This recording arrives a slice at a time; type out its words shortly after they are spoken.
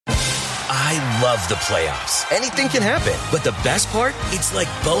I love the playoffs. Anything can happen. But the best part? It's like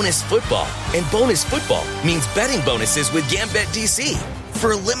bonus football. And bonus football means betting bonuses with Gambit DC.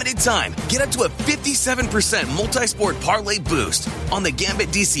 For a limited time, get up to a 57% multi-sport parlay boost on the Gambit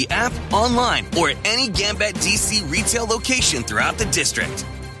DC app, online, or at any Gambit DC retail location throughout the district.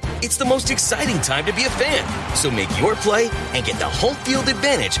 It's the most exciting time to be a fan. So make your play and get the home field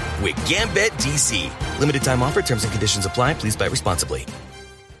advantage with Gambit DC. Limited time offer. Terms and conditions apply. Please buy responsibly.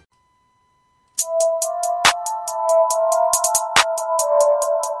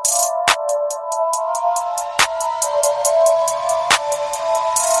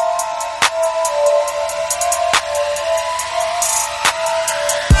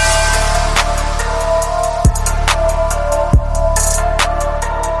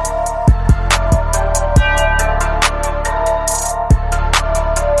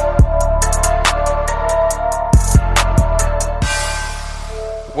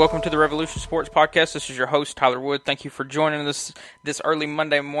 Welcome to the Revolution Sports Podcast. This is your host, Tyler Wood. Thank you for joining us this early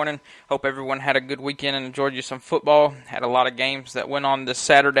Monday morning. Hope everyone had a good weekend and enjoyed you some football. Had a lot of games that went on this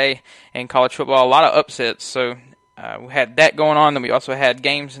Saturday in college football, a lot of upsets. So we had that going on. Then we also had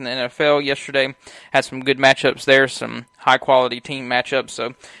games in the NFL yesterday. Had some good matchups there, some high-quality team matchups.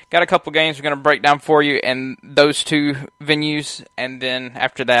 So got a couple games we're going to break down for you and those two venues. And then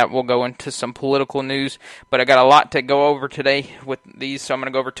after that, we'll go into some political news. But I got a lot to go over today with these. So I'm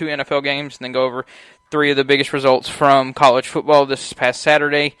going to go over two NFL games and then go over three of the biggest results from college football this past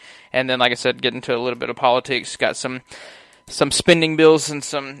Saturday. And then, like I said, get into a little bit of politics. Got some spending bills and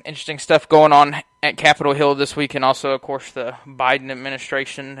some interesting stuff going on at Capitol Hill this week, and also, of course, the Biden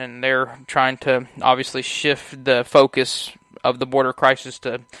administration, and they're trying to obviously shift the focus of the border crisis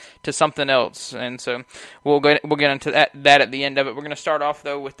to something else. And so we'll get into that at the end of it. We're going to start off,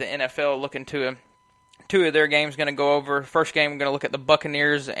 though, with the NFL, looking to two of their games. Going to go over. First game, we're going to look at the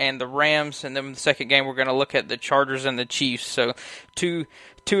Buccaneers and the Rams, and then the second game, we're going to look at the Chargers and the Chiefs. So two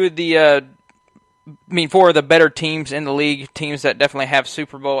of the four of the better teams in the league, teams that definitely have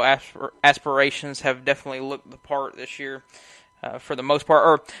Super Bowl aspirations, have definitely looked the part this year for the most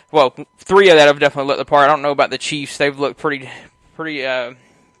part. Three of that have definitely looked the part. I don't know about the Chiefs. They've looked pretty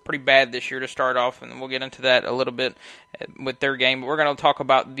bad this year to start off, and we'll get into that a little bit with their game. But we're going to talk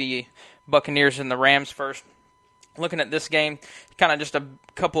about the Buccaneers and the Rams first. Looking at this game, kind of just a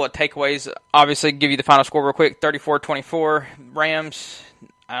couple of takeaways. Obviously, give you the final score real quick, 34-24, Rams.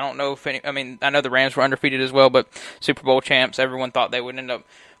 I don't know if I know the Rams were undefeated as well, but Super Bowl champs. Everyone thought they would end up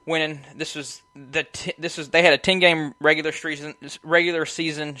winning. They had a 10-game regular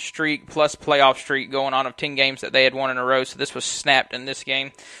season streak plus playoff streak going on of 10 games that they had won in a row. So this was snapped in this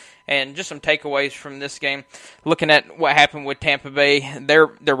game. And just some takeaways from this game. Looking at what happened with Tampa Bay, their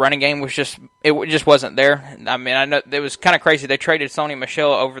running game was just wasn't there. I mean, I know it was kind of crazy. They traded Sony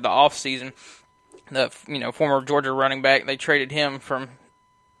Michel over the offseason. The former Georgia running back. They traded him from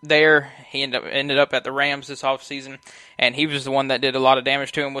there. He ended up at the Rams this offseason, and he was the one that did a lot of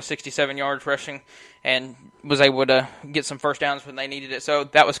damage to him with 67 yards rushing and was able to get some first downs when they needed it. So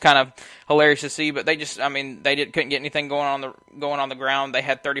that was kind of hilarious to see, but they couldn't get anything going on the ground. They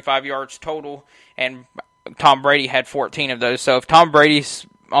had 35 yards total, and Tom Brady had 14 of those. So if Tom Brady's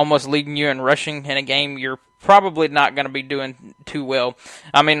almost leading you in rushing in a game, you're probably not going to be doing too well.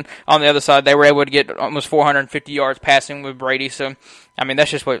 I mean, on the other side, they were able to get almost 450 yards passing with Brady. So, I mean,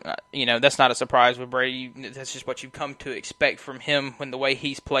 that's just what, that's not a surprise with Brady. That's just what you've come to expect from him when the way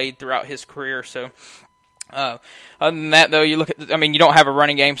he's played throughout his career. So, other than that, though, you look at, you don't have a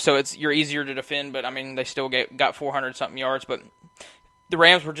running game, so you're easier to defend, but, they still got 400-something yards. But the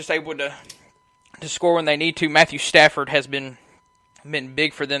Rams were just able to score when they need to. Matthew Stafford has been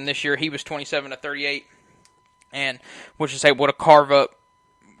big for them this year. He was 27-38. And was just able to carve up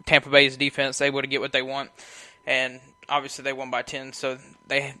Tampa Bay's defense, able to get what they want. And obviously they won by 10, so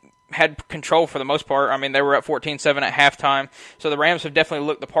they had control for the most part. They were up 14-7 at halftime. So the Rams have definitely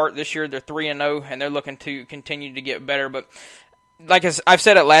looked the part this year. They're 3-0, and they're looking to continue to get better. But like I've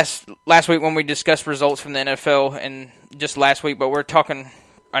said it last week when we discussed results from the NFL and just last week, but we're talking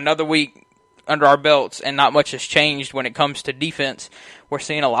another week under our belts, and not much has changed when it comes to defense. We're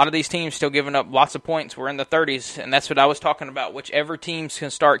seeing a lot of these teams still giving up lots of points. We're in the 30s, and that's what I was talking about. Whichever teams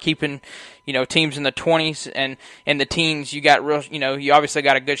can start keeping, teams in the 20s and in the teens, you got real, you obviously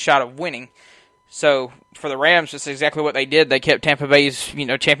got a good shot of winning. So for the Rams, that's exactly what they did. They kept Tampa Bay's,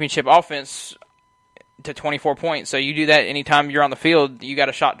 championship offense to 24 points. So you do that anytime you're on the field, you got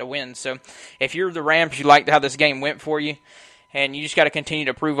a shot to win. So if you're the Rams, you liked how this game went for you. And you just got to continue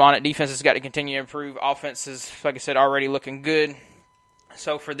to improve on it. Defense has got to continue to improve. Offense is, like I said, already looking good.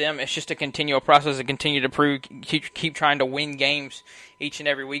 So for them, it's just a continual process and continue to prove, keep trying to win games each and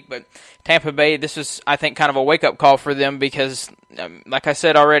every week. But Tampa Bay, this is, I think, kind of a wake-up call for them because, like I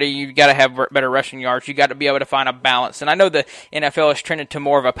said already, you got to have better rushing yards. You got to be able to find a balance. And I know the NFL has trended to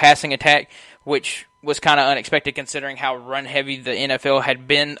more of a passing attack, which was kind of unexpected considering how run-heavy the NFL had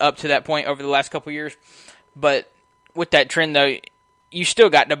been up to that point over the last couple of years. But with that trend, though, you still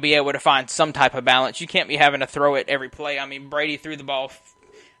got to be able to find some type of balance. You can't be having to throw it every play. I mean, Brady threw the ball,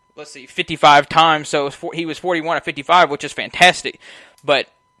 55 times, so he was 41 of 55, which is fantastic. But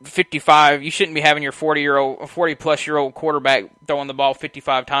 55, you shouldn't be having your 40-plus-year-old quarterback throwing the ball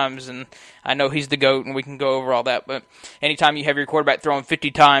 55 times, and I know he's the GOAT, and we can go over all that, but anytime you have your quarterback throwing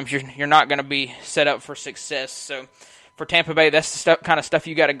 50 times, you're not going to be set up for success. So for Tampa Bay, that's the kind of stuff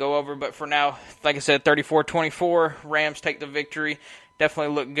you got to go over, but for now, like I said, 34-24, Rams take the victory.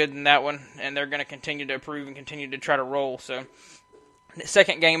 Definitely look good in that one, and they're going to continue to improve and continue to try to roll. So the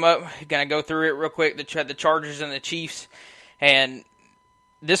second game up, going to go through it real quick. The Chargers and the Chiefs, and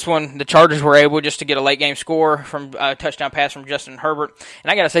this one, the Chargers were able just to get a late game score from a touchdown pass from Justin Herbert. And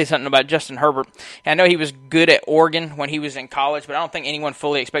I got to say something about Justin Herbert. And I know he was good at Oregon when he was in college, but I don't think anyone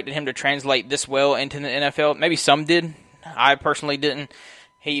fully expected him to translate this well into the NFL. Maybe some did. I personally didn't.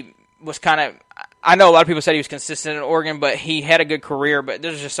 He was kind of, I know a lot of people said he was consistent in Oregon, but he had a good career. But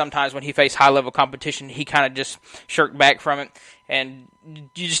there's just sometimes when he faced high-level competition, he kind of just shirked back from it. And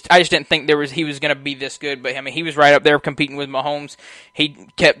I just didn't think he was going to be this good. But I mean, he was right up there competing with Mahomes.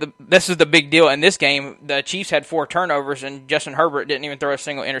 This is the big deal in this game. The Chiefs had 4 turnovers, and Justin Herbert didn't even throw a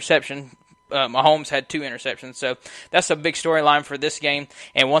single interception. Mahomes had 2 interceptions. So that's a big storyline for this game.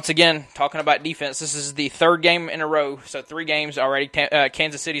 And once again, talking about defense, this is the 3rd game in a row. So 3 games already.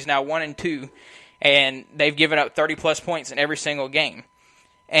 Kansas City's now 1-2, and they've given up 30-plus points in every single game.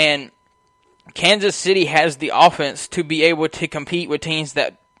 And Kansas City has the offense to be able to compete with teams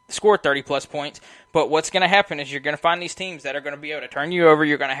that score 30-plus points. But what's going to happen is you're going to find these teams that are going to be able to turn you over.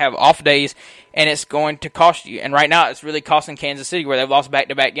 You're going to have off days, and it's going to cost you. And right now, it's really costing Kansas City where they've lost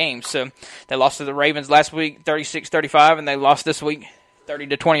back-to-back games. So they lost to the Ravens last week, 36-35, and they lost this week,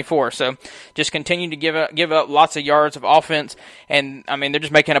 30-24. So just continue to give up lots of yards of offense, and I mean they're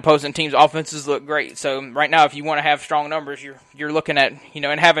just making opposing teams' offenses look great. So right now, if you want to have strong numbers, you're looking at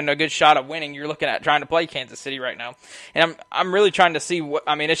and having a good shot of winning. You're looking at trying to play Kansas City right now, and I'm really trying to see what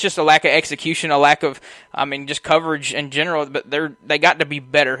I mean. It's just a lack of execution, a lack of just coverage in general. But they got to be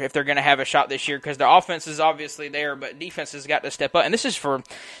better if they're going to have a shot this year because their offense is obviously there, but defense has got to step up. And this is for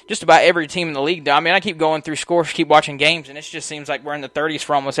just about every team in the league. I mean, I keep going through scores, keep watching games, and it just seems like we're in the 30s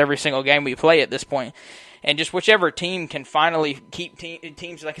for almost every single game we play at this point. And just whichever team can finally keep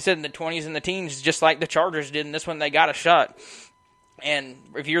teams, like I said, in the 20s and the teens, just like the Chargers did in this one, they got a shot. And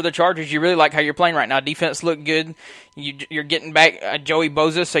if you're the Chargers, you really like how you're playing right now. Defense looked good. You're getting back Joey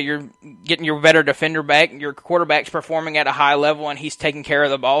Bosa, so you're getting your better defender back. Your quarterback's performing at a high level, and he's taking care of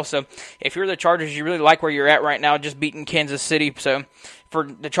the ball. So if you're the Chargers, you really like where you're at right now, just beating Kansas City. So for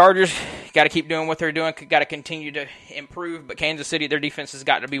the Chargers, got to keep doing what they're doing. Got to continue to improve. But Kansas City, their defense has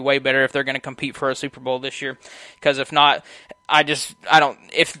got to be way better if they're going to compete for a Super Bowl this year. Because if not, I don't.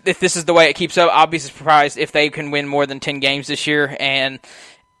 If this is the way it keeps up, I'll be surprised if they can win more than 10 games this year. And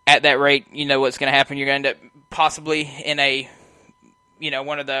at that rate, you know what's going to happen. You're going to end up possibly in a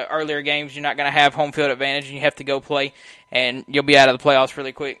one of the earlier games. You're not going to have home field advantage, and you have to go play, and you'll be out of the playoffs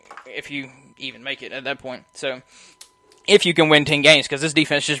really quick if you even make it at that point. So if you can win 10 games, because this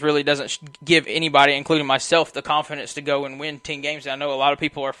defense just really doesn't give anybody, including myself, the confidence to go and win 10 games. I know a lot of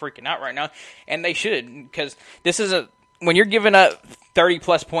people are freaking out right now, and they should, because this is when you're giving up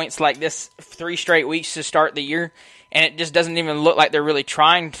 30-plus points like this 3 straight weeks to start the year, and it just doesn't even look like they're really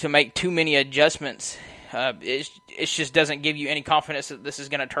trying to make too many adjustments. It just doesn't give you any confidence that this is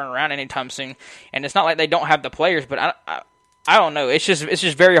going to turn around anytime soon. And it's not like they don't have the players, but I don't know. It's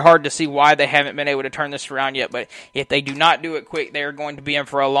just very hard to see why they haven't been able to turn this around yet. But if they do not do it quick, they are going to be in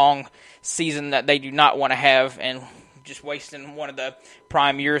for a long season that they do not want to have, and just wasting one of the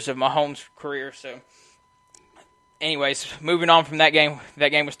prime years of Mahomes' career. So anyways, moving on from that game. That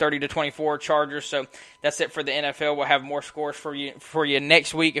game was 30-24 Chargers. So that's it for the NFL. We'll have more scores for you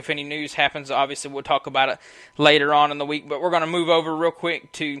next week. If any news happens, obviously we'll talk about it later on in the week. But we're going to move over real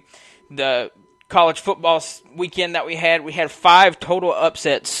quick to the college football weekend that we had. We had 5 total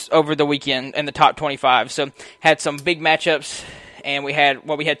upsets over the weekend in the top 25. So had some big matchups, and we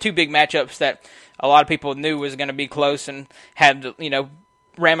had 2 big matchups that a lot of people knew was going to be close and had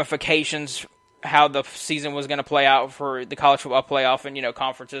ramifications how the season was going to play out for the college football playoff and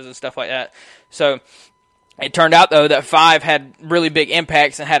conferences and stuff like that. So It turned out, though, that 5 had really big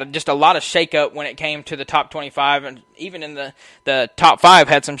impacts and had just a lot of shakeup when it came to the top 25, and even in the top 5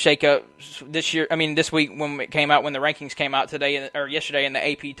 had some shakeup this week when it came out, when the rankings came out yesterday in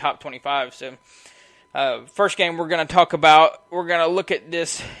the AP top 25. So, first game we're going to talk about, we're going to look at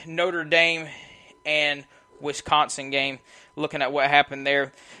this Notre Dame and Wisconsin game, looking at what happened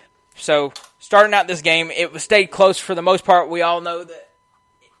there. So, starting out this game, it stayed close for the most part. We all know that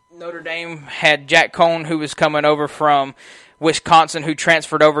Notre Dame had Jack Coan, who was coming over from Wisconsin, who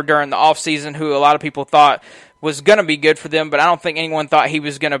transferred over during the offseason, who a lot of people thought was going to be good for them, but I don't think anyone thought he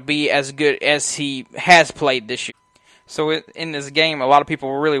was going to be as good as he has played this year. So in this game, a lot of people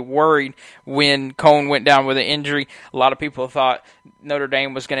were really worried when Coan went down with an injury. A lot of people thought Notre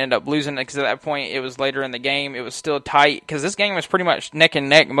Dame was going to end up losing it because at that point it was later in the game. It was still tight because this game was pretty much neck and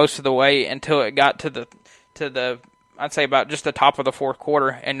neck most of the way until it got to the I'd say about just the top of the fourth quarter,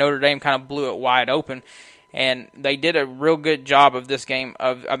 and Notre Dame kind of blew it wide open. And they did a real good job of this game.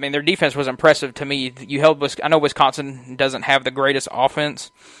 Their defense was impressive to me. I know Wisconsin doesn't have the greatest offense,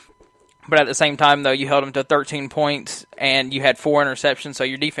 but at the same time, though, you held them to 13 points, and you had 4 interceptions, so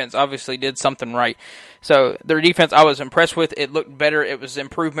your defense obviously did something right. So their defense I was impressed with. It looked better. It was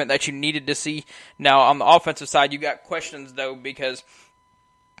improvement that you needed to see. Now, on the offensive side, you got questions, though, because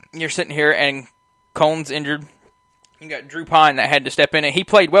you're sitting here, and Coan's injured. You got Drew Pine that had to step in, and he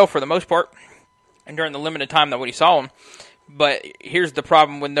played well for the most part, and during the limited time that we saw him. But here's the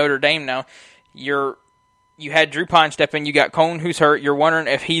problem with Notre Dame now. You had Drew Pine step in. You got Coan, who's hurt. You're wondering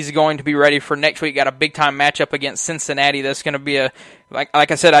if he's going to be ready for next week. Got a big-time matchup against Cincinnati. That's going to be like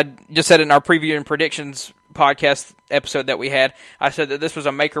I said, I just said it in our preview and predictions podcast episode that we had. I said that this was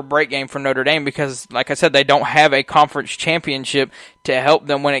a make-or-break game for Notre Dame because, like I said, they don't have a conference championship to help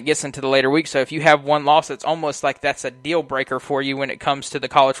them when it gets into the later weeks. So if you have one loss, it's almost like that's a deal-breaker for you when it comes to the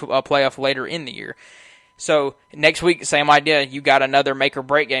college football playoff later in the year. So next week, same idea. You got another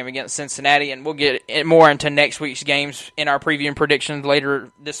make-or-break game against Cincinnati, and we'll get more into next week's games in our preview and predictions later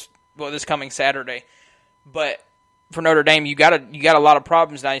this coming Saturday. But for Notre Dame, you got a lot of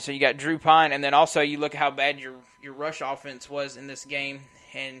problems now. So you got Drew Pine, and then also you look at how bad your rush offense was in this game,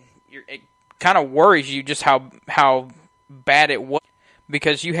 and it kind of worries you just how bad it was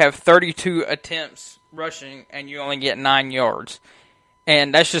because you have 32 attempts rushing and you only get 9 yards.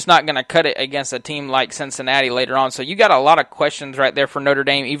 And that's just not going to cut it against a team like Cincinnati later on. So you got a lot of questions right there for Notre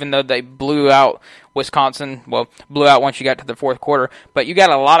Dame, even though they blew out Wisconsin. Well, blew out once you got to the fourth quarter. But you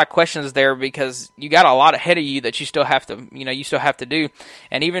got a lot of questions there because you got a lot ahead of you that you still have to do.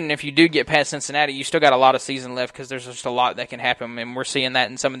 And even if you do get past Cincinnati, you still got a lot of season left because there's just a lot that can happen. And we're seeing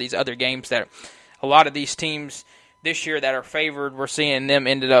that in some of these other games that a lot of these teams this year that are favored, we're seeing them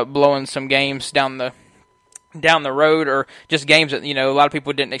ended up blowing some games down the road, or just games that, a lot of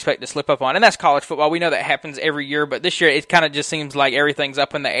people didn't expect to slip up on. And that's college football. We know that happens every year, but this year it kind of just seems like everything's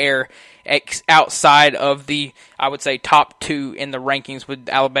up in the air outside of the, I would say, top 2 in the rankings with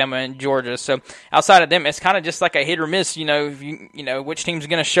Alabama and Georgia. So outside of them, it's kind of just like a hit or miss, which team's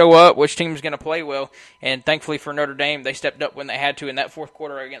going to show up, which team's going to play well. And thankfully for Notre Dame, they stepped up when they had to in that fourth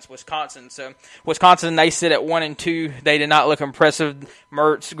quarter against Wisconsin. So Wisconsin, they sit at 1-2. They did not look impressive.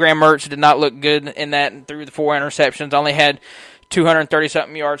 Graham Mertz did not look good in that and threw the 4 interceptions. Only had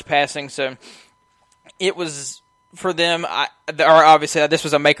 230-something yards passing. So it was, for them, obviously this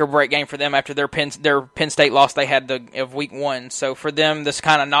was a make-or-break game for them after their Penn State loss they had of week 1. So for them, this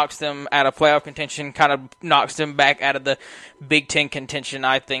kind of knocks them out of playoff contention, kind of knocks them back out of the Big Ten contention,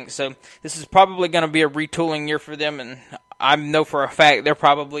 I think. So this is probably going to be a retooling year for them, and I know for a fact they're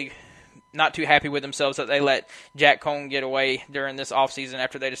probably not too happy with themselves that they let Jack Coan get away during this offseason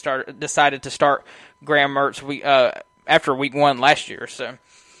after they decided to start Graham Mertz after week 1 last year. So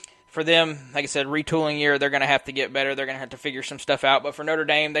for them, like I said, retooling year, they're going to have to get better. They're going to have to figure some stuff out. But for Notre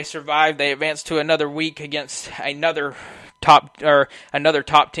Dame, they survived. They advanced to another week against another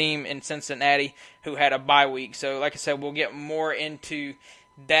top team in Cincinnati who had a bye week. So like I said, we'll get more into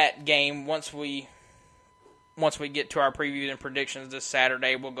that game once we get to our previews and predictions this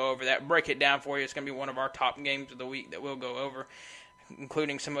Saturday. We'll go over that, break it down for you. It's going to be one of our top games of the week that we'll go over,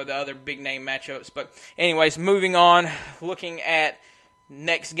 including some of the other big-name matchups. But anyways, moving on, looking at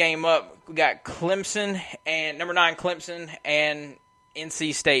next game up, we got Clemson and number 9 Clemson and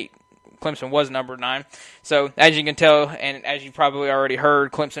NC State. Clemson was number 9. So as you can tell, and as you probably already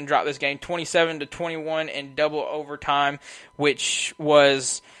heard, Clemson dropped this game 27-21 in double overtime, which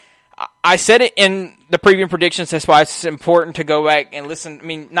was, I said it in the preview and predictions. That's why it's important to go back and listen. I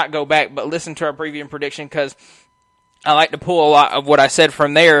mean, not go back, but listen to our preview and prediction, because I like to pull a lot of what I said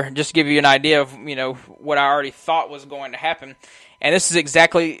from there, just to give you an idea of, what I already thought was going to happen. And this is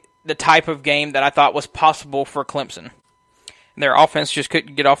exactly the type of game that I thought was possible for Clemson. Their offense just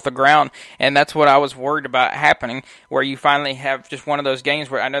couldn't get off the ground, and that's what I was worried about happening, where you finally have just one of those games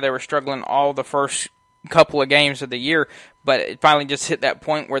where I know they were struggling all the first couple of games of the year, but it finally just hit that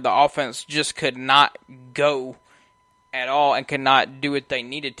point where the offense just could not go at all and could not do what they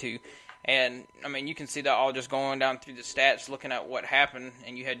needed to. And, I mean, you can see that all just going down through the stats, looking at what happened.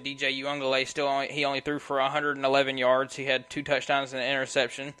 And you had DJ Uiagalelei he only threw for 111 yards. He had 2 touchdowns and an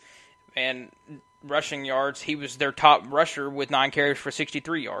interception. And rushing yards, he was their top rusher with 9 carries for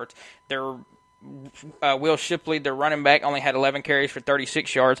 63 yards. Their Will Shipley, their running back, only had 11 carries for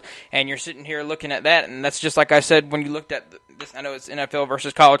 36 yards. And you're sitting here looking at that, and that's just like I said when you looked at this. I know it's NFL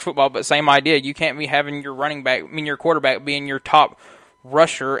versus college football, but same idea. You can't be having your your quarterback being your top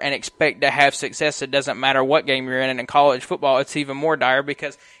rusher and expect to have success. It doesn't matter what game you're in. And in college football, it's even more dire,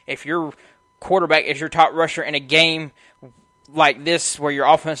 because if your quarterback is your top rusher in a game like this where your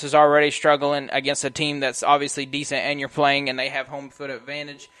offense is already struggling against a team that's obviously decent and you're playing and they have home field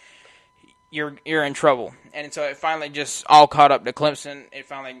advantage, you're in trouble. And so it finally just all caught up to Clemson. It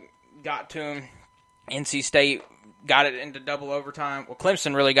finally got to them. NC State got it into double overtime. Well,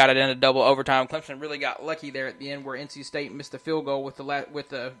 Clemson really got it into double overtime. Clemson really got lucky there at the end where NC State missed a field goal with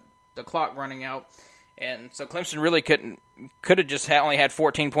the clock running out. And so Clemson really could have just only had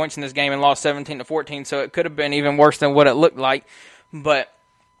 14 points in this game and lost 17-14, so it could have been even worse than what it looked like. But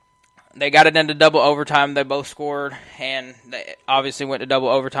they got it into double overtime. They both scored, and they obviously went to double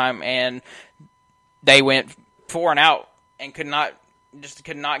overtime, and they went 4 and out and could not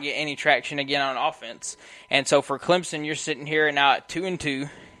get any traction again on offense. And so for Clemson, you're sitting here now at 2-2,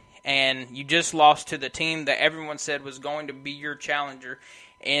 and you just lost to the team that everyone said was going to be your challenger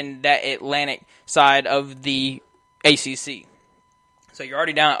in that Atlantic side of the ACC. So you're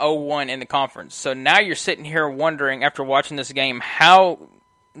already down 0-1 in the conference. So now you're sitting here wondering, after watching this game, how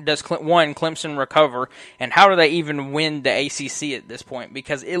does Clemson recover, and how do they even win the ACC at this point?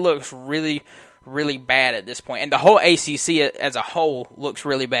 Because it looks really, really bad at this point. And the whole ACC as a whole looks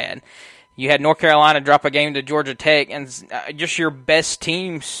really bad. You had North Carolina drop a game to Georgia Tech, and just your best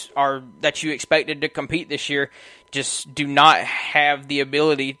teams that you expected to compete this year just do not have the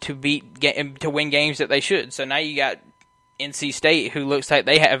ability to win games that they should. So now you got NC State, who looks like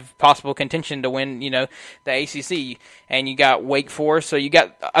they have possible contention to win, the ACC, and you got Wake Forest. So you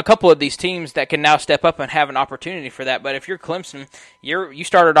got a couple of these teams that can now step up and have an opportunity for that. But if you're Clemson, you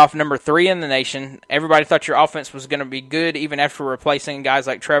started off number 3 in the nation. Everybody thought your offense was going to be good, even after replacing guys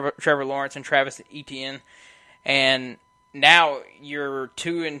like Trevor Lawrence and Travis Etienne, and now you're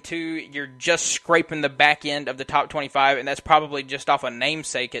 2-2. You're just scraping the back end of the top 25, and that's probably just off a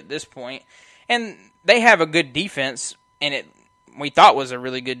namesake at this point. And they have a good defense, and we thought was a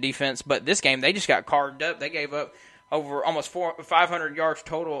really good defense, but this game they just got carved up. They gave up over almost 500 yards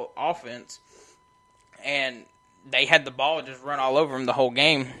total offense, and they had the ball just run all over them the whole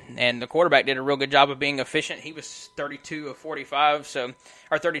game. And the quarterback did a real good job of being efficient. He was 32 of 45,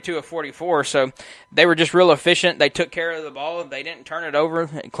 or 32 of 44. So they were just real efficient. They took care of the ball. They didn't turn it over.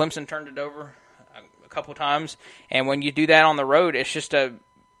 Clemson turned it over a couple times. And when you do that on the road, it's just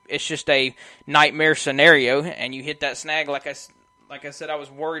a nightmare scenario. And you hit that snag, like I said, I was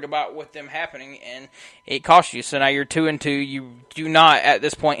worried about with them happening, and it cost you. So now you're 2-2. You do not at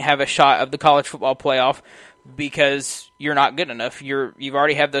this point have a shot of the college football playoff, because you're not good enough. You've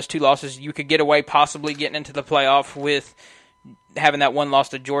already had those 2 losses. You could get away possibly getting into the playoff with having that one loss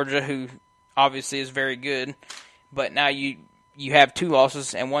to Georgia, who obviously is very good. But now you have 2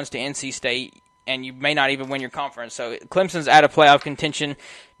 losses, and one's to NC State, and you may not even win your conference. So Clemson's out of playoff contention.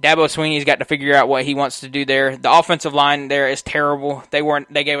 Dabo Swinney's got to figure out what he wants to do there. The offensive line there is terrible.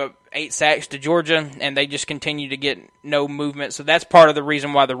 They gave up 8 sacks to Georgia, and they just continue to get no movement. So that's part of the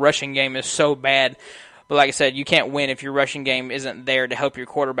reason why the rushing game is so bad. But like I said, you can't win if your rushing game isn't there to help your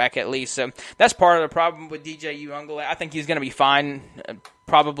quarterback at least. So that's part of the problem with DJ Uiagalelei. I think he's going to be fine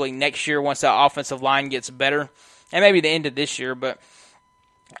probably next year once that offensive line gets better, and maybe the end of this year. But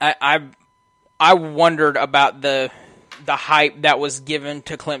I wondered about the hype that was given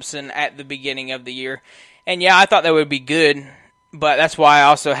to Clemson at the beginning of the year. And yeah, I thought they would be good, but that's why I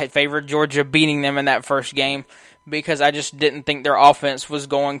also had favored Georgia beating them in that first game, because I just didn't think their offense was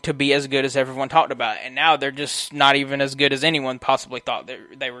going to be as good as everyone talked about. And now they're just not even as good as anyone possibly thought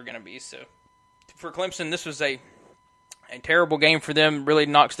they were going to be. So for Clemson, this was a terrible game for them. Really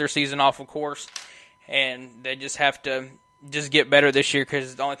knocks their season off of course. And they just have to just get better this year,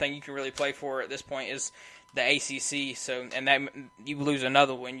 because the only thing you can really play for at this point is the ACC. So, and that you lose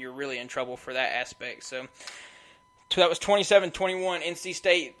another one, you're really in trouble for that aspect. So So that was 27-21. NC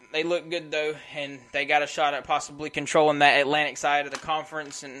State, they look good, though, and they got a shot at possibly controlling that Atlantic side of the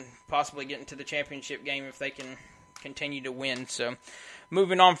conference and possibly getting to the championship game if they can continue to win. So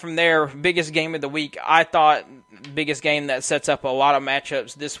moving on from there, biggest game of the week. I thought biggest game that sets up a lot of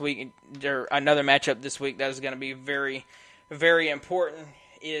matchups this week, or another matchup this week that is going to be very, very important,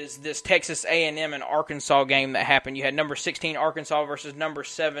 is this Texas A&M and Arkansas game that happened. You had number 16 Arkansas versus number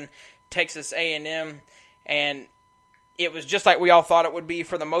 7 Texas A&M, and it was just like we all thought it would be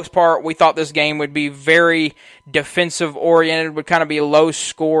for the most part. We thought this game would be very defensive-oriented, would kind of be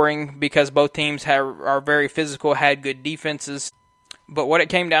low-scoring because both teams are very physical, had good defenses. But what it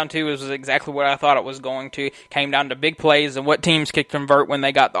came down to was exactly what I thought it was going to. It came down to big plays and what teams could convert when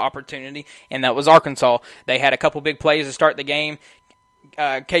they got the opportunity, and that was Arkansas. They had a couple big plays to start the game.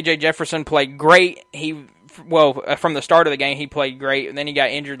 KJ Jefferson played great. From the start of the game, he played great, and then he got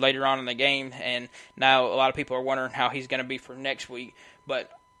injured later on in the game, and now a lot of people are wondering how he's going to be for next week.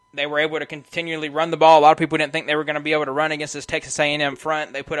 But they were able to continually run the ball. A lot of people didn't think they were going to be able to run against this Texas A&M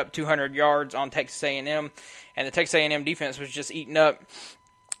front. They put up 200 yards on Texas A&M, and the Texas A&M defense was just eaten up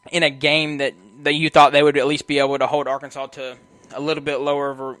in a game that you thought they would at least be able to hold Arkansas to a little bit lower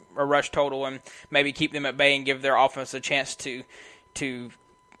of a rush total and maybe keep them at bay and give their offense a chance to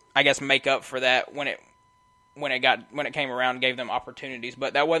I guess make up for that when it came around and gave them opportunities.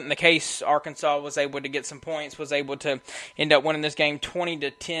 But that wasn't the case. Arkansas was able to get some points, was able to end up winning this game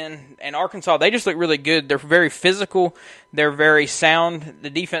 20-10. And Arkansas, they just look really good. They're very physical. They're very sound. The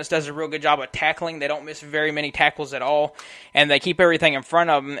defense does a real good job of tackling. They don't miss very many tackles at all. And they keep everything in front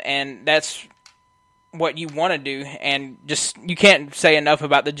of them. And that's what you want to do, and just you can't say enough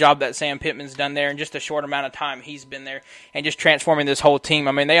about the job that Sam Pittman's done there in just a short amount of time he's been there and just transforming this whole team.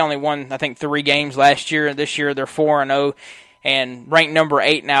 I mean, they only won, I think, 3 games last year, and this year they're 4-0 and ranked number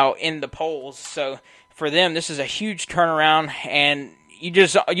 8 now in the polls. So for them, this is a huge turnaround, and you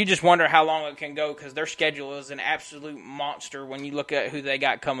just wonder how long it can go because their schedule is an absolute monster when you look at who they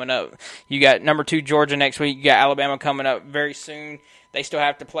got coming up. You got number 2 Georgia next week. You got Alabama coming up very soon. They still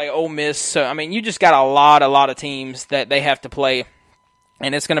have to play Ole Miss. So, I mean, you just got a lot of teams that they have to play,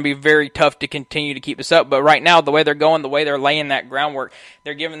 and it's going to be very tough to continue to keep this up. But right now, the way they're going, the way they're laying that groundwork,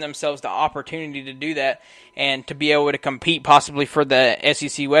 they're giving themselves the opportunity to do that and to be able to compete possibly for the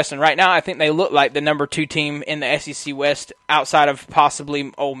SEC West. And right now, I think they look like the number 2 team in the SEC West outside of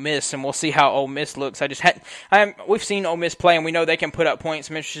possibly Ole Miss, and we'll see how Ole Miss looks. We've seen Ole Miss play, and we know they can put up points.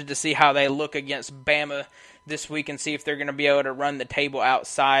 I'm interested to see how they look against Bama this week and see if they're going to be able to run the table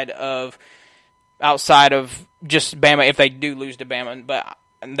outside of just Bama if they do lose to Bama. But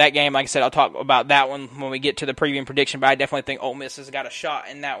that game, like I said, I'll talk about that one when we get to the preview and prediction, but I definitely think Ole Miss has got a shot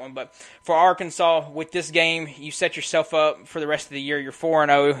in that one. But for Arkansas, with this game, you set yourself up for the rest of the year. You're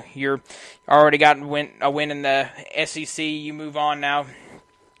 4-0. You're already got a win in the SEC. You move on now,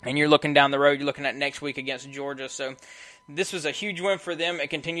 and you're looking down the road. You're looking at next week against Georgia. So this was a huge win for them.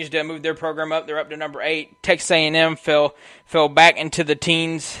 It continues to move their program up. They're up to number 8. Texas A&M fell back into the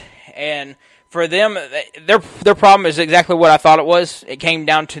teens, and for them, their problem is exactly what I thought it was. It came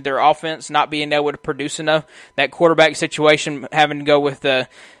down to their offense not being able to produce enough. That quarterback situation, having to go with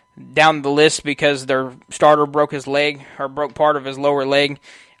down the list because their starter broke his leg or broke part of his lower leg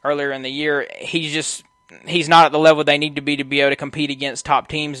earlier in the year. He's not at the level they need to be able to compete against top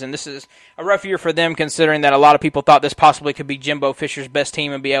teams, and this is a rough year for them considering that a lot of people thought this possibly could be Jimbo Fisher's best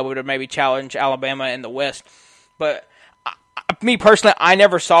team and be able to maybe challenge Alabama in the West. But me personally, I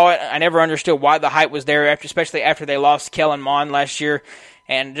never saw it. I never understood why the hype was there, especially after they lost Kellen Mond last year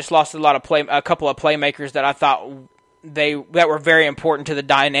and just lost a couple of playmakers that I thought that were very important to the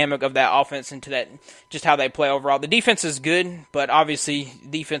dynamic of that offense and to that just how they play overall. The defense is good, but obviously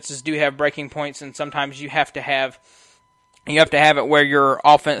defenses do have breaking points, and sometimes you have to have it where your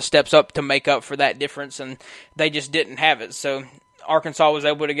offense steps up to make up for that difference, and they just didn't have it. So Arkansas was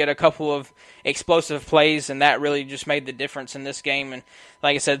able to get a couple of explosive plays, and that really just made the difference in this game. And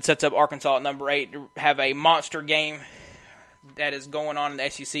like I said, sets up Arkansas at number 8 to have a monster game that is going on in the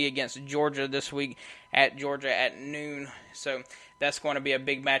SEC against Georgia this week at Georgia at noon. So that's going to be a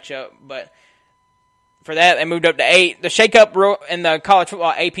big matchup. But for that, they moved up to 8. The shakeup in the college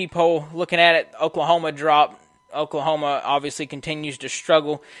football AP poll, looking at it, Oklahoma dropped. Oklahoma obviously continues to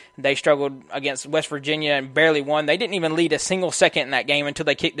struggle. They struggled against West Virginia and barely won. They didn't even lead a single second in that game until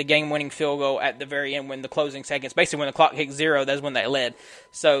they kicked the game-winning field goal at the very end when the closing seconds. Basically, when the clock hit 0, that's when they led.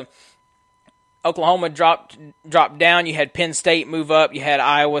 So Oklahoma dropped down. You had Penn State move up. You had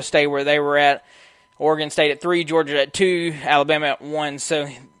Iowa stay where they were at. Oregon State at 3, Georgia at 2, Alabama at 1. So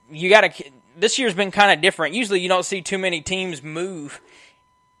this year's been kind of different. Usually you don't see too many teams move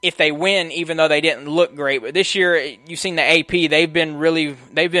if they win, even though they didn't look great. But this year, you've seen the AP, they've been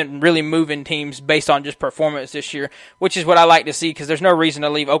really moving teams based on just performance this year, which is what I like to see, because there's no reason to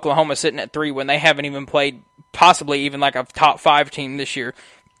leave Oklahoma sitting at 3 when they haven't even played possibly even like a top 5 team this year.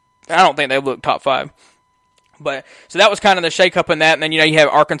 I don't think they've looked top 5. But so that was kind of the shakeup in that, and then you have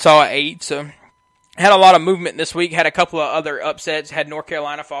Arkansas at 8. So had a lot of movement this week. Had a couple of other upsets. Had North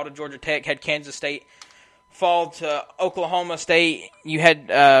Carolina fall to Georgia Tech. Had Kansas State fall to Oklahoma State. You had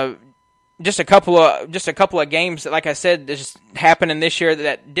just a couple of games that, like I said, just happening this year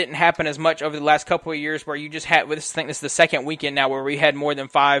that didn't happen as much over the last couple of years, where you just had, I think this is the second weekend now where we had more than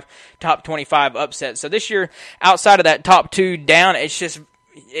 5 top 25 upsets. So this year, outside of that top 2 down, it's just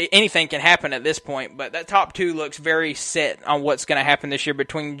anything can happen at this point, but that top 2 looks very set on what's going to happen this year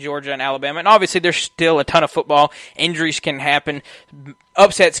between Georgia and Alabama. And obviously, there's still a ton of football. Injuries can happen.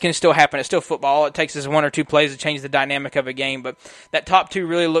 Upsets can still happen. It's still football. All it takes is 1 or 2 plays to change the dynamic of a game. But that top 2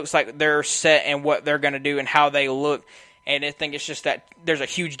 really looks like they're set in what they're going to do and how they look. And I think it's just that there's a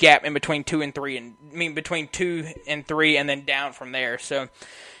huge gap in between 2 and 3, and between 2 and 3, and then down from there. So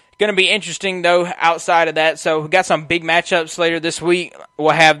going to be interesting, though, outside of that. So we've got some big matchups later this week. We'll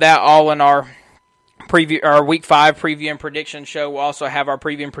have that all in our preview, our Week 5 preview and prediction show. We'll also have our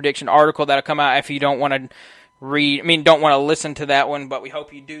preview and prediction article that'll come out if you don't want to don't want to listen to that one, but we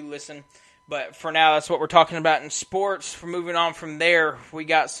hope you do listen. But for now, that's what we're talking about in sports. For moving on from there, we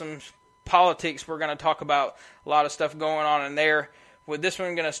got some politics. We're going to talk about a lot of stuff going on in there. With this one,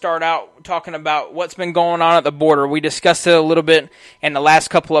 I'm going to start out talking about what's been going on at the border. We discussed it a little bit in the last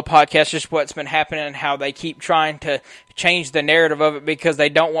couple of podcasts, just what's been happening and how they keep trying to change the narrative of it because they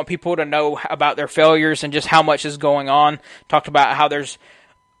don't want people to know about their failures and just how much is going on. Talked about how there's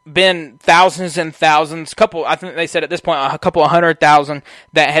been thousands and thousands, I think they said at this point a couple of 100,000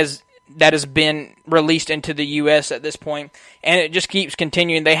 that has been released into the U.S. at this point, and it just keeps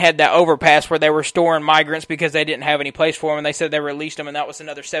continuing. They had that overpass where they were storing migrants because they didn't have any place for them, and they said they released them, and that was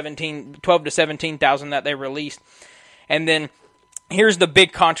another 12 to 17,000 that they released. And then here's the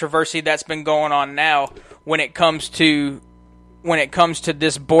big controversy that's been going on now when it comes to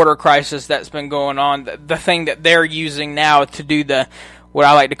this border crisis that's been going on. The thing that they're using now to do what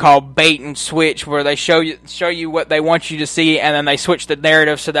I like to call bait and switch, where they show you what they want you to see, and then they switch the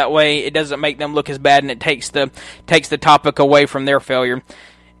narrative so that way it doesn't make them look as bad, and it takes the topic away from their failure.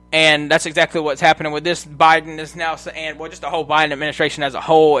 And that's exactly what's happening with this. Biden is now saying, just the whole Biden administration as a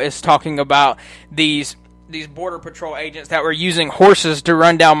whole is talking about these border patrol agents that were using horses to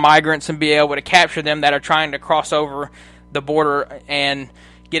run down migrants and be able to capture them that are trying to cross over the border and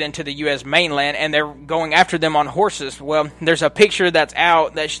get into the U.S. mainland, and they're going after them on horses. Well, there's a picture that's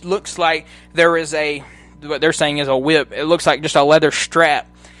out that looks like there is what they're saying is a whip. It looks like just a leather strap,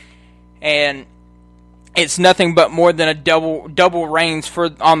 and it's nothing but more than a double reins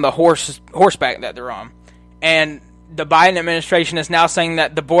on the horseback that they're on. And the Biden administration is now saying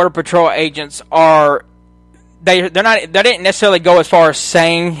that the border patrol agents they didn't necessarily go as far as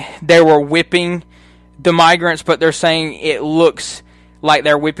saying they were whipping the migrants, but they're saying it looks like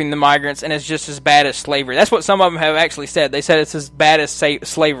they're whipping the migrants, and it's just as bad as slavery. That's what some of them have actually said. They said it's as bad as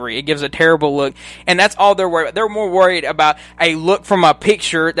slavery. It gives a terrible look, and that's all they're worried about. They're more worried about a look from a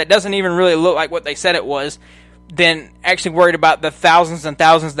picture that doesn't even really look like what they said it was than actually worried about the thousands and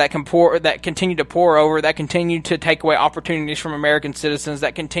thousands that continue to pour over, that continue to take away opportunities from American citizens,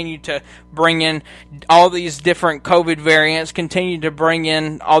 that continue to bring in all these different COVID variants, continue to bring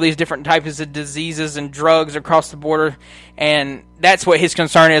in all these different types of diseases and drugs across the border. And that's what his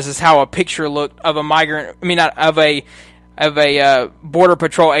concern is how a picture looked of a border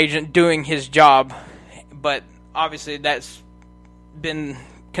patrol agent doing his job. But obviously that's been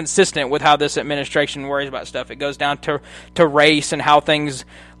consistent with how this administration worries about stuff. It goes down to race and how things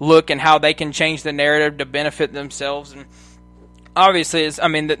look and how they can change the narrative to benefit themselves. And obviously,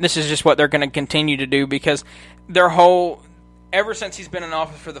 this is just what they're going to continue to do because ever since he's been in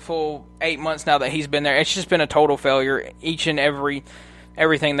office for the full 8 months now that he's been there, it's just been a total failure, each and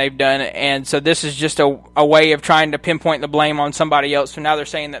everything they've done. And so this is just a way of trying to pinpoint the blame on somebody else. So now they're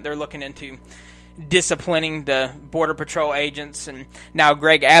saying that they're looking into disciplining the Border Patrol agents, and now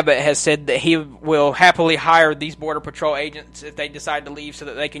Greg Abbott has said that he will happily hire these Border Patrol agents if they decide to leave so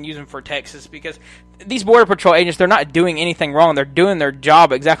that they can use them for Texas, because these Border Patrol agents, they're not doing anything wrong. They're doing their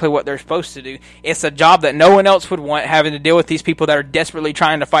job exactly what they're supposed to do. It's a job that no one else would want, having to deal with these people that are desperately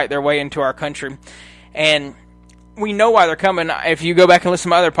trying to fight their way into our country. And we know why they're coming. If you go back and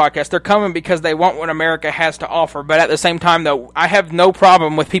listen to other podcasts, they're coming because they want what America has to offer. But at the same time, though, I have no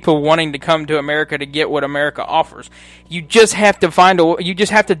problem with people wanting to come to America to get what America offers. You just have to you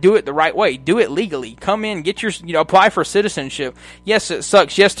just have to do it the right way. Do it legally. Come in, get your, apply for citizenship. Yes, it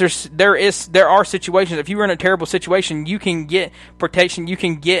sucks. Yes, there are situations. If you were in a terrible situation, you can get protection. You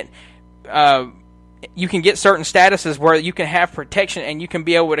can get certain statuses where you can have protection and you can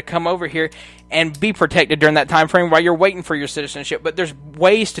be able to come over here and be protected during that time frame while you're waiting for your citizenship. But there's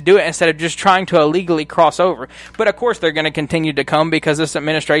ways to do it instead of just trying to illegally cross over. But of course they're going to continue to come because this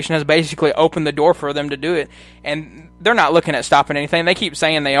administration has basically opened the door for them to do it. And they're not looking at stopping anything. They keep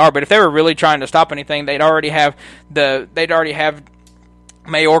saying they are, but if they were really trying to stop anything, they'd already have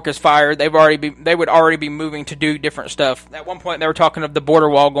Mayorkas fired. They would already be moving to do different stuff. At one point, they were talking of the border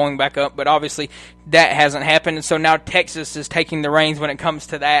wall going back up, but obviously that hasn't happened. And so now Texas is taking the reins when it comes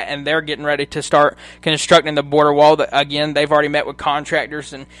to that, and they're getting ready to start constructing the border wall. Again, they've already met with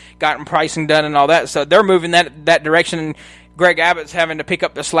contractors and gotten pricing done and all that. So they're moving that direction. And Greg Abbott's having to pick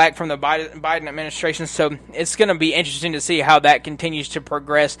up the slack from the Biden administration. So it's going to be interesting to see how that continues to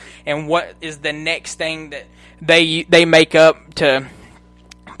progress and what is the next thing that they make up to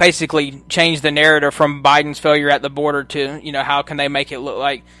basically change the narrative from Biden's failure at the border to, how can they make it look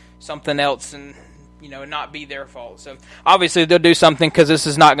like something else and, not be their fault. So obviously they'll do something because this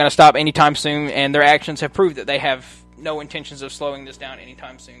is not going to stop anytime soon, and their actions have proved that they have no intentions of slowing this down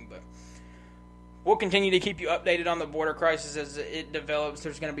anytime soon. But we'll continue to keep you updated on the border crisis as it develops.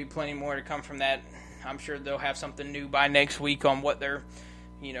 There's going to be plenty more to come from that. I'm sure they'll have something new by next week on what they're,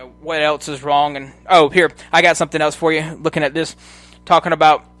 what else is wrong. And, here, I got something else for you looking at this, talking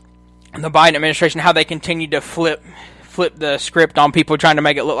about the Biden administration, how they continue to flip the script on people, trying to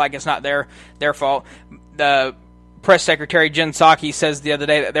make it look like it's not their fault. The press secretary, Jen Psaki, says the other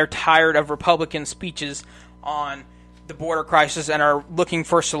day that they're tired of Republican speeches on the border crisis and are looking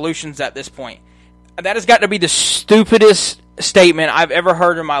for solutions at this point. That has got to be the stupidest statement I've ever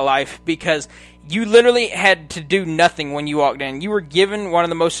heard in my life, because you literally had to do nothing when you walked in. You were given one of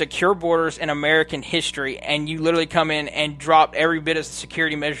the most secure borders in American history, and you literally come in and drop every bit of the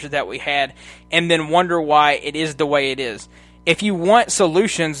security measures that we had, and then wonder why it is the way it is. If you want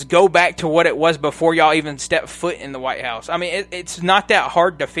solutions, go back to what it was before y'all even stepped foot in the White House. I mean, it's not that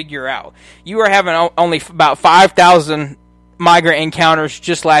hard to figure out. You were having only about 5,000 migrant encounters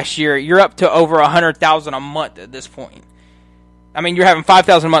just last year. You're up to over 100,000 a month at this point. I mean, you're having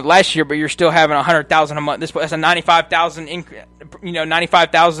 5,000 a month last year, but you're still having 100,000 a month. That's a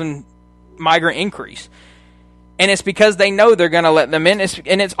 95,000 migrant increase, and it's because they know they're going to let them in.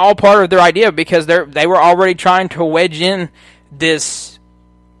 And it's all part of their idea, because they were already trying to wedge in this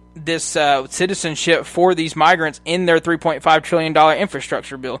citizenship for these migrants in their $3.5 trillion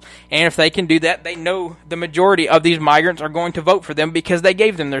infrastructure bill. And if they can do that, they know the majority of these migrants are going to vote for them because they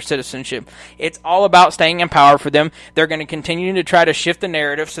gave them their citizenship. It's all about staying in power for them. They're going to continue to try to shift the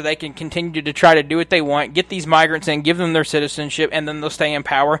narrative so they can continue to try to do what they want, get these migrants in, give them their citizenship, and then they'll stay in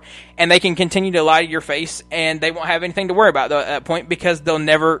power. And they can continue to lie to your face, and they won't have anything to worry about at that point, because they'll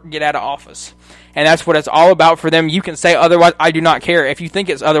never get out of office. And that's what it's all about for them. You can say otherwise. I do not care. If you think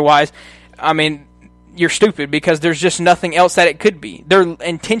it's otherwise, I mean, you're stupid, because there's just nothing else that it could be. They're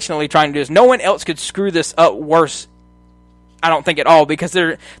intentionally trying to do this. No one else could screw this up worse, I don't think, at all, because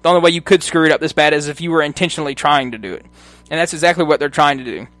the only way you could screw it up this bad is if you were intentionally trying to do it. And that's exactly what they're trying to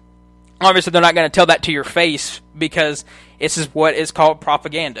do. Obviously, they're not going to tell that to your face, because this is what is called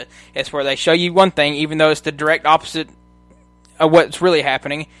propaganda. It's where they show you one thing, even though it's the direct opposite of what's really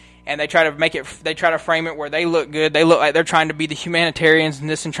happening. And they try to frame it where they look good. They look like they're trying to be the humanitarians and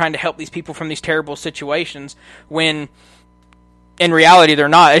this, and trying to help these people from these terrible situations, when in reality they're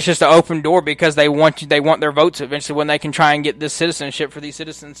not. It's just an open door, because they want their votes eventually, when they can try and get this citizenship for these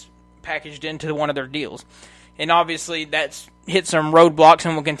citizens packaged into one of their deals. And obviously that's hit some roadblocks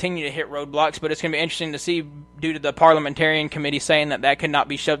and will continue to hit roadblocks, but it's going to be interesting to see, due to the parliamentarian committee saying that could not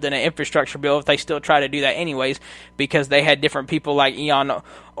be shoved in an infrastructure bill if they still try to do that anyways, because they had different people like Ilhan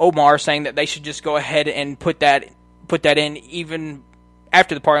Omar saying that they should just go ahead and put that in, even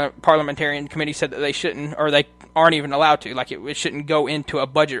after the parliamentarian committee said that they shouldn't, or they aren't even allowed to. Like, it shouldn't go into a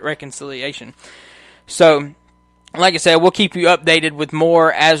budget reconciliation. So, like I said, we'll keep you updated with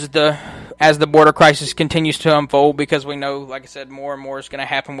more as the border crisis continues to unfold, because we know, like I said, more and more is going to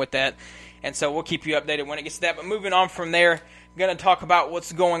happen with that. And so we'll keep you updated when it gets to that. But moving on from there, I'm going to talk about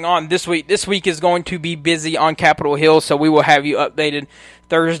what's going on this week. This week is going to be busy on Capitol Hill, so we will have you updated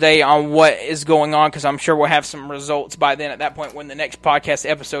Thursday on what is going on, because I'm sure we'll have some results by then, at that point, when the next podcast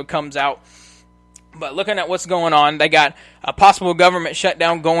episode comes out. But looking at what's going on, they got a possible government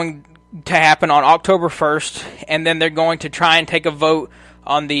shutdown going to happen on October 1st, and then they're going to try and take a vote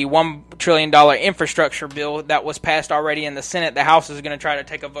on the $1 trillion infrastructure bill that was passed already in the Senate. The House is going to try to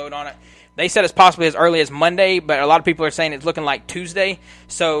take a vote on it. They said it's possibly as early as Monday, but a lot of people are saying it's looking like Tuesday.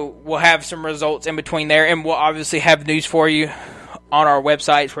 So we'll have some results in between there, and we'll obviously have news for you on our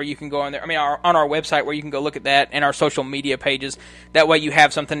websites where you can go on there. On our website where you can go look at that, and our social media pages. That way you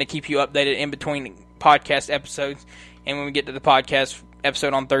have something to keep you updated in between podcast episodes. And when we get to the podcast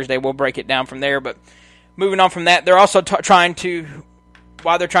episode on Thursday, we'll break it down from there. But moving on from that, they're also trying to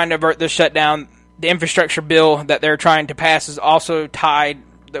avert this shutdown, the infrastructure bill that they're trying to pass is also tied.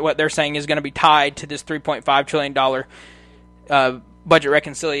 What they're saying is going to be tied to this $3.5 trillion budget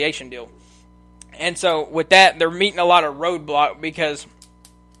reconciliation deal. And so with that, they're meeting a lot of roadblock because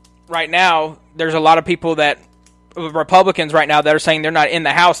right now there's a lot of people Republicans right now that are saying they're not in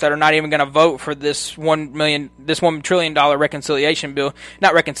the House that are not even going to vote for this $1 trillion reconciliation bill,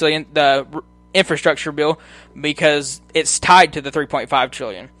 the infrastructure bill, because it's tied to the $3.5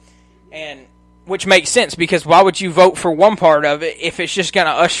 trillion. And which makes sense, because why would you vote for one part of it if it's just going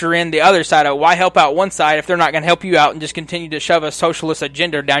to usher in the other side of it? Why help out one side if they're not going to help you out and just continue to shove a socialist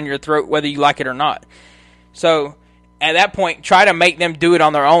agenda down your throat whether you like it or not? So at that point, try to make them do it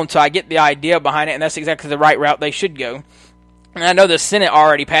on their own. So I get the idea behind it, and that's exactly the right route they should go. And I know the Senate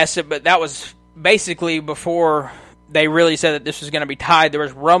already passed it, but that was basically before they really said that this was going to be tied. There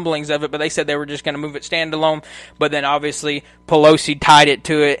was rumblings of it, but they said they were just going to move it standalone. But then obviously Pelosi tied it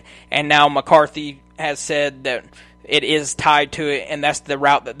to it, and now McCarthy has said that it is tied to it, and that's the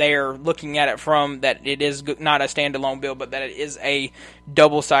route that they are looking at it from, that it is not a standalone bill, but that it is a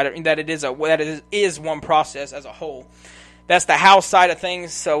double-sided, that it is one process as a whole. That's the House side of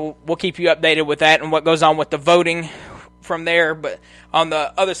things, so we'll keep you updated with that and what goes on with the voting from there. But on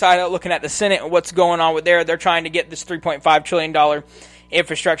the other side, looking at the Senate and what's going on with there, they're trying to get this $3.5 trillion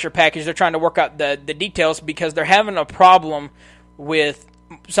infrastructure package. They're trying to work out the details because they're having a problem with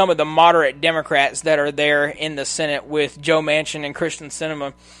some of the moderate Democrats that are there in the Senate with Joe Manchin and Kyrsten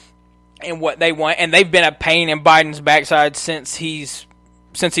Sinema and what they want. And they've been a pain in Biden's backside since he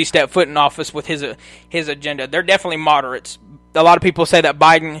stepped foot in office with his agenda. They're definitely moderates. A lot of people say that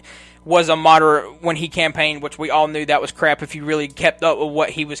Biden was a moderate when he campaigned, which we all knew that was crap if you really kept up with what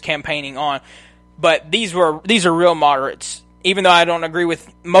he was campaigning on. But these are real moderates. Even though I don't agree with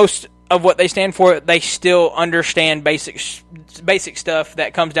most of what they stand for, they still understand basic stuff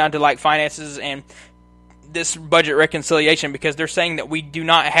that comes down to like finances and this budget reconciliation, because they're saying that we do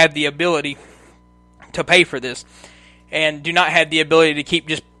not have the ability to pay for this and do not have the ability to keep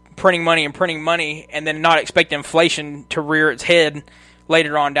just printing money and then not expect inflation to rear its head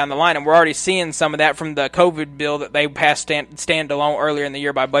later on down the line. And we're already seeing some of that from the COVID bill that they passed standalone earlier in the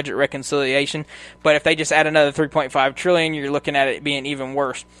year by budget reconciliation. But if they just add another $3.5 trillion, you're looking at it being even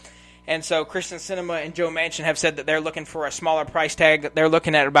worse. And so Kyrsten Sinema and Joe Manchin have said that they're looking for a smaller price tag, that they're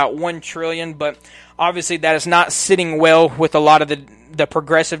looking at about $1 trillion, but obviously that is not sitting well with a lot of the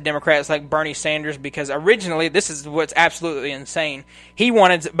progressive Democrats like Bernie Sanders, because originally, this is what's absolutely insane, he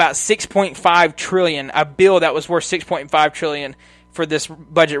wanted about $6.5 trillion, a bill that was worth $6.5 trillion for this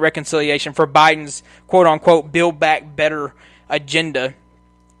budget reconciliation for Biden's quote-unquote Build Back Better agenda,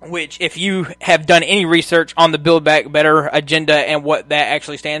 which if you have done any research on the Build Back Better agenda and what that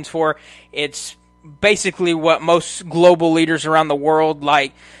actually stands for, it's basically what most global leaders around the world,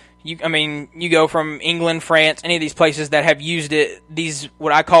 like, you go from England, France, any of these places that have used it, these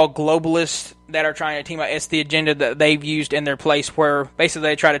what I call globalists that are trying to team up, it's the agenda that they've used in their place, where basically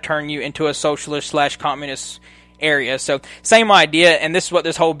they try to turn you into a socialist/communist area. So same idea, and this is what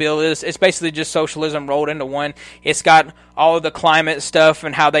this whole bill is. It's basically just socialism rolled into one. It's got all of the climate stuff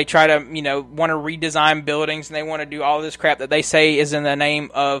and how they try to, want to redesign buildings, and they want to do all this crap that they say is in the name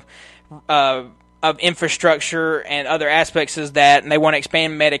of infrastructure and other aspects of that, and they want to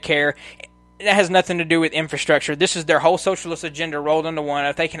expand Medicare. That has nothing to do with infrastructure. This is their whole socialist agenda rolled into one.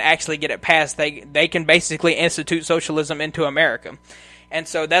 If they can actually get it passed, they can basically institute socialism into America. And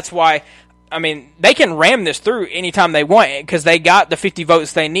so that's why, they can ram this through anytime they want, because they got the 50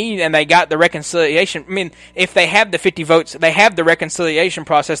 votes they need, and they got the reconciliation. If they have the 50 votes, they have the reconciliation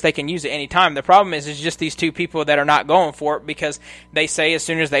process, they can use it anytime. The problem is just these two people that are not going for it, because they say as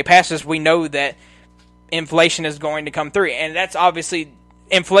soon as they pass this, we know that inflation is going to come through. And that's obviously,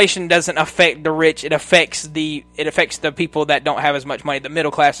 inflation doesn't affect the rich, it affects the people that don't have as much money. The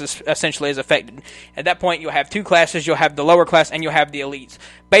middle class is affected. At that point, you'll have two classes. You'll have the lower class and you'll have the elites.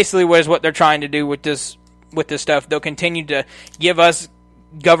 Basically, what they're trying to do with this stuff. They'll continue to give us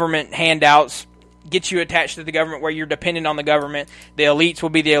government handouts, get you attached to the government where you're dependent on the government. The elites will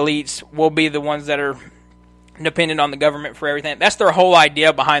be the elites. We'll be the ones that are dependent on the government for everything. That's their whole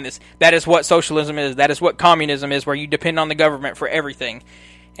idea behind this. That is what socialism is. That is what communism is, where you depend on the government for everything.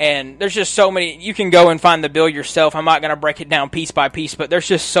 And there's just so many. You can go and find the bill yourself. I'm not going to break it down piece by piece, but there's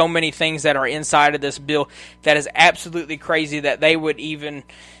just so many things that are inside of this bill that is absolutely crazy that they would even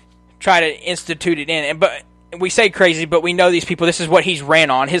try to institute it in. But we say crazy, but we know these people. This is what he's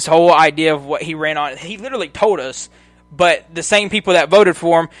ran on. His whole idea of what he ran on. He literally told us. But the same people that voted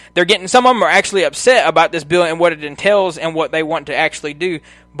for him, some of them are actually upset about this bill and what it entails and what they want to actually do.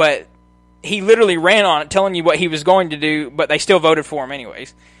 But he literally ran on it, telling you what he was going to do, but they still voted for him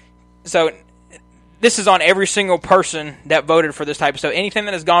anyways. So this is on every single person that voted for this type of stuff. Anything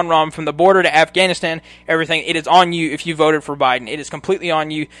that has gone wrong from the border to Afghanistan, everything, it is on you if you voted for Biden. It is completely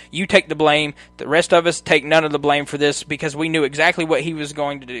on you. You take the blame. The rest of us take none of the blame for this because we knew exactly what he was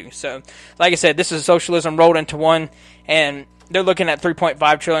going to do. So, like I said, this is socialism rolled into one, and they're looking at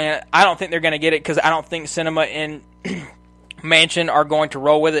 $3.5 trillion. I don't think they're going to get it because I don't think Sinema and Manchin are going to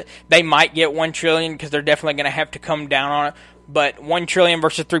roll with it. They might get $1 trillion because they're definitely going to have to come down on it. But $1 trillion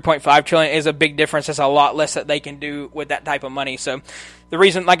versus $3.5 trillion is a big difference. That's a lot less that they can do with that type of money. So the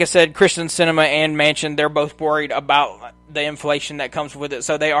reason, like I said, Kyrsten Sinema and Manchin, they're both worried about the inflation that comes with it.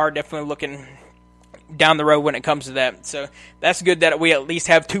 So they are definitely looking down the road when it comes to that. So that's good that we at least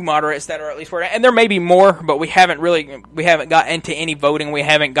have two moderates that are at least worried. And there may be more, but we haven't got into any voting. We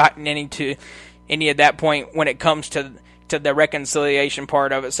haven't gotten any of that point when it comes to the reconciliation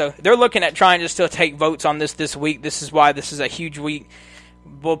part of it. So they're looking at trying to still take votes on this week. This is why this is a huge week.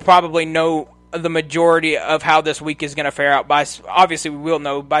 We'll probably know the majority of how this week is going to fare out obviously we will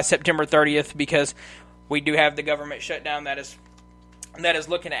know by September 30th because we do have the government shutdown that is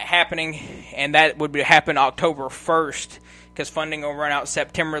looking at happening, and that would happen October 1st because funding will run out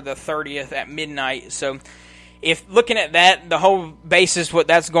September the 30th at midnight. So if looking at that, the whole basis, what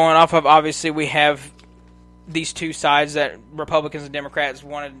that's going off of, obviously we have these two sides that Republicans and Democrats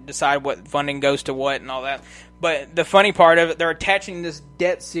want to decide what funding goes to what and all that. But the funny part of it, they're attaching this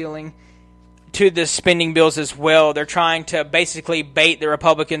debt ceiling to the spending bills as well. They're trying to basically bait the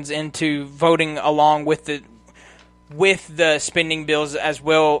Republicans into voting along with the spending bills as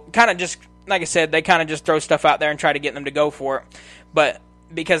well. Kind of just, like I said, they kind of just throw stuff out there and try to get them to go for it. But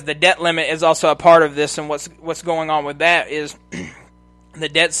because the debt limit is also a part of this, and what's going on with that is the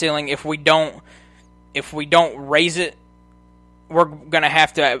debt ceiling, if we don't raise it, we're gonna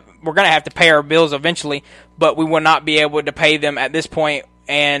have to pay our bills eventually, but we will not be able to pay them at this point,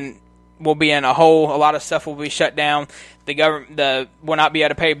 and we'll be in a hole. A lot of stuff will be shut down. The government will not be able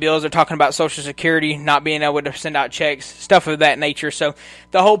to pay bills. They're talking about Social Security not being able to send out checks, stuff of that nature. So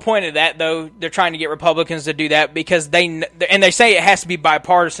the whole point of that, though, they're trying to get Republicans to do that because they say it has to be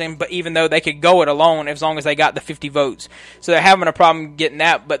bipartisan, but even though they could go it alone as long as they got the 50 votes. So they're having a problem getting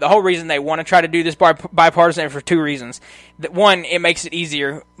that. But the whole reason they want to try to do this bipartisan is for two reasons. One, it makes it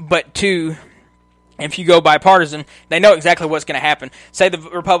easier, but two, if you go bipartisan, they know exactly what's going to happen. Say the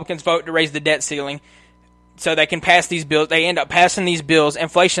Republicans vote to raise the debt ceiling so they can pass these bills. They end up passing these bills.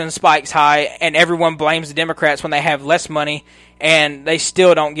 Inflation spikes high, and everyone blames the Democrats when they have less money, and they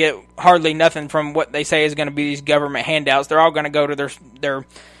still don't get hardly nothing from what they say is going to be these government handouts. They're all going to go to their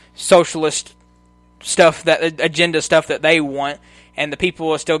socialist stuff, that agenda stuff that they want, and the people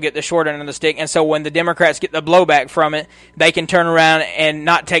will still get the short end of the stick. And so when the Democrats get the blowback from it, they can turn around and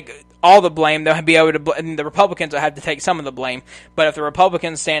not take all the blame. They'll be able to, and the Republicans will have to take some of the blame. But if the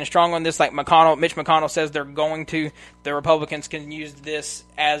Republicans stand strong on this, like Mitch McConnell says they're going to, the Republicans can use this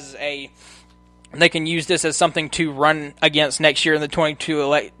as something to run against next year in the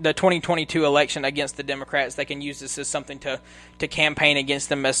 2022 election against the Democrats. They can use this as something to campaign against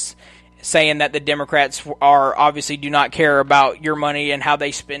them, as saying that the Democrats obviously do not care about your money and how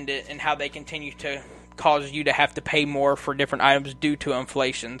they spend it and how they continue to cause you to have to pay more for different items due to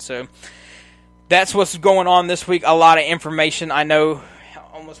inflation. So that's what's going on this week. A lot of information. I know I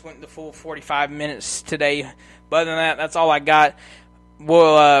almost went the full 45 minutes today, but other than that, that's all I got.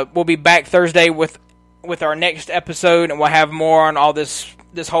 We'll be back Thursday with our next episode, and we'll have more on all this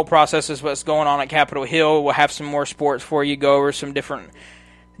whole process, is what's going on at Capitol Hill. We'll have some more sports for you, go over some different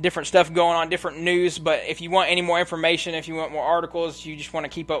stuff going on, different news. But if you want any more information, if you want more articles, you just want to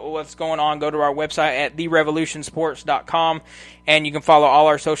keep up with what's going on, go to our website at therevolutionsports.com, and you can follow all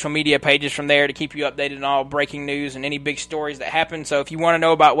our social media pages from there to keep you updated on all breaking news and any big stories that happen. So if you want to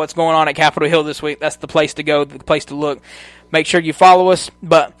know about what's going on at Capitol Hill this week, that's the place to go, the place to look. Make sure you follow us.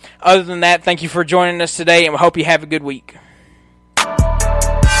 But other than that, thank you for joining us today, and we hope you have a good week.